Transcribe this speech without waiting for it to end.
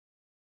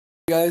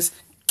Guys,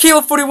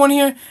 Kilo41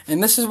 here,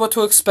 and this is what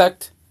to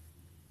expect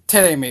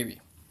today,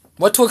 maybe.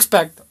 What to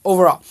expect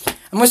overall.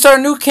 I'm going to start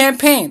a new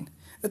campaign.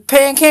 The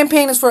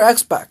campaign is for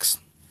Xbox.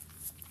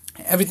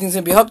 Everything's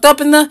going to be hooked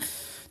up in the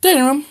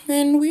dining room,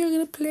 and we are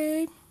going to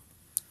play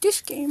this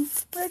game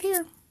right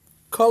here.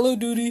 Call of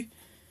Duty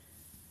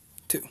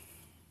 2.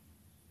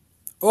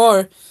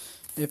 Or,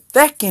 if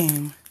that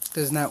game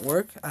does not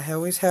work, I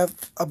always have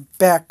a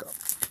backup.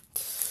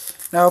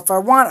 Now, if I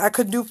want, I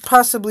could do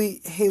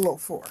possibly Halo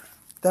 4.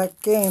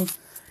 That game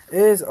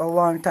is a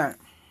long time.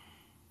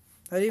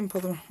 I didn't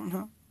put the one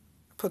out.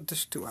 I put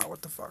this 2 out.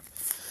 What the fuck?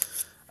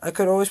 I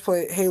could always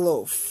play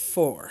Halo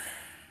 4.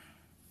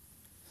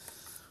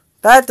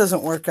 That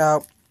doesn't work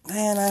out.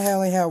 And I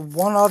only have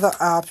one other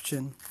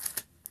option.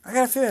 I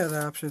got a few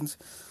other options,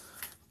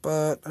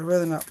 but I'd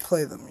rather not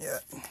play them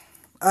yet.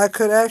 I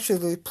could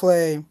actually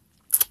play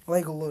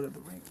Lego Lord of the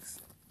Rings.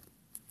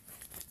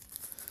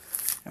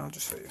 I'll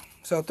just show you.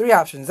 So 3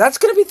 options. That's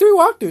going to be 3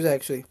 walkthroughs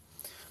actually.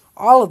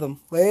 All of them.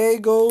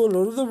 Lego,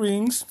 Lord of the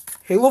Rings,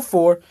 Halo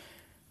 4,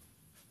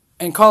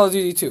 and Call of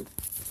Duty 2.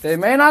 They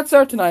may not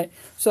start tonight.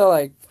 So,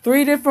 like,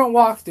 3 different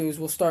walkthroughs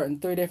will start in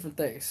 3 different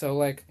days. So,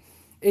 like,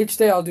 each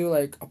day I'll do,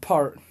 like, a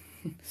part.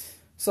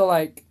 So,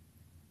 like,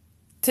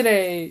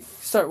 today,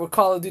 start with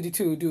Call of Duty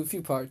 2, do a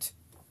few parts.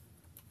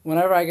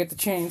 Whenever I get the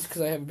change,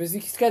 because I have a busy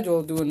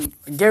schedule doing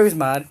Gary's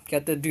mod,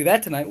 got to do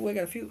that tonight. I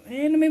got a few,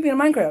 and maybe in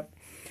Minecraft.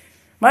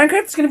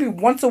 Minecraft's going to be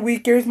once a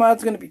week. Gary's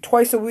mod's going to be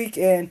twice a week,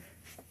 and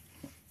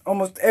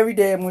almost every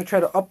day I'm going to try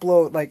to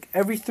upload, like,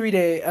 every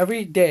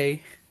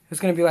day, it's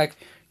going to be, like,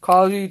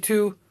 Call of Duty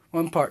 2,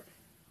 1 part.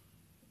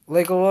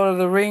 Lego Lord of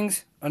the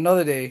Rings,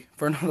 another day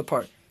for another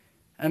part.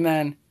 And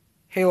then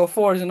Halo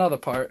 4 is another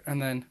part,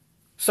 and then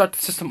start the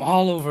system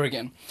all over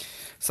again.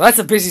 So that's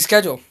a busy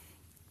schedule.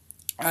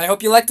 I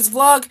hope you like this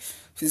vlog.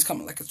 Please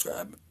comment, like,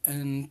 subscribe,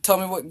 and tell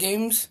me what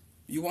games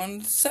you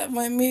want to set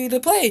me to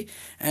play.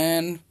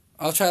 And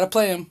I'll try to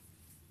play them,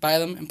 buy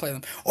them, and play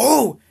them.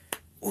 Oh,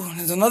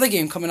 there's another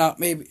game coming out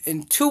maybe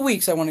in 2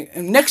 weeks.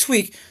 And next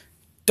week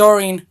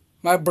during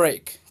my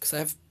break, because I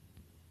have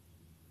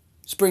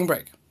spring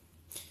break.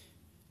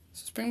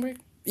 Is it spring break?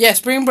 Yeah,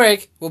 spring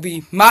break will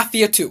be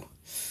Mafia 2.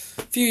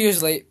 A few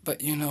years late,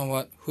 but you know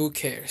what? Who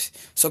cares?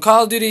 So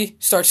Call of Duty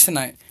starts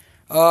tonight.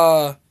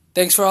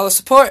 Thanks for all the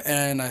support,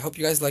 and I hope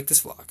you guys like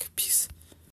this vlog. Peace.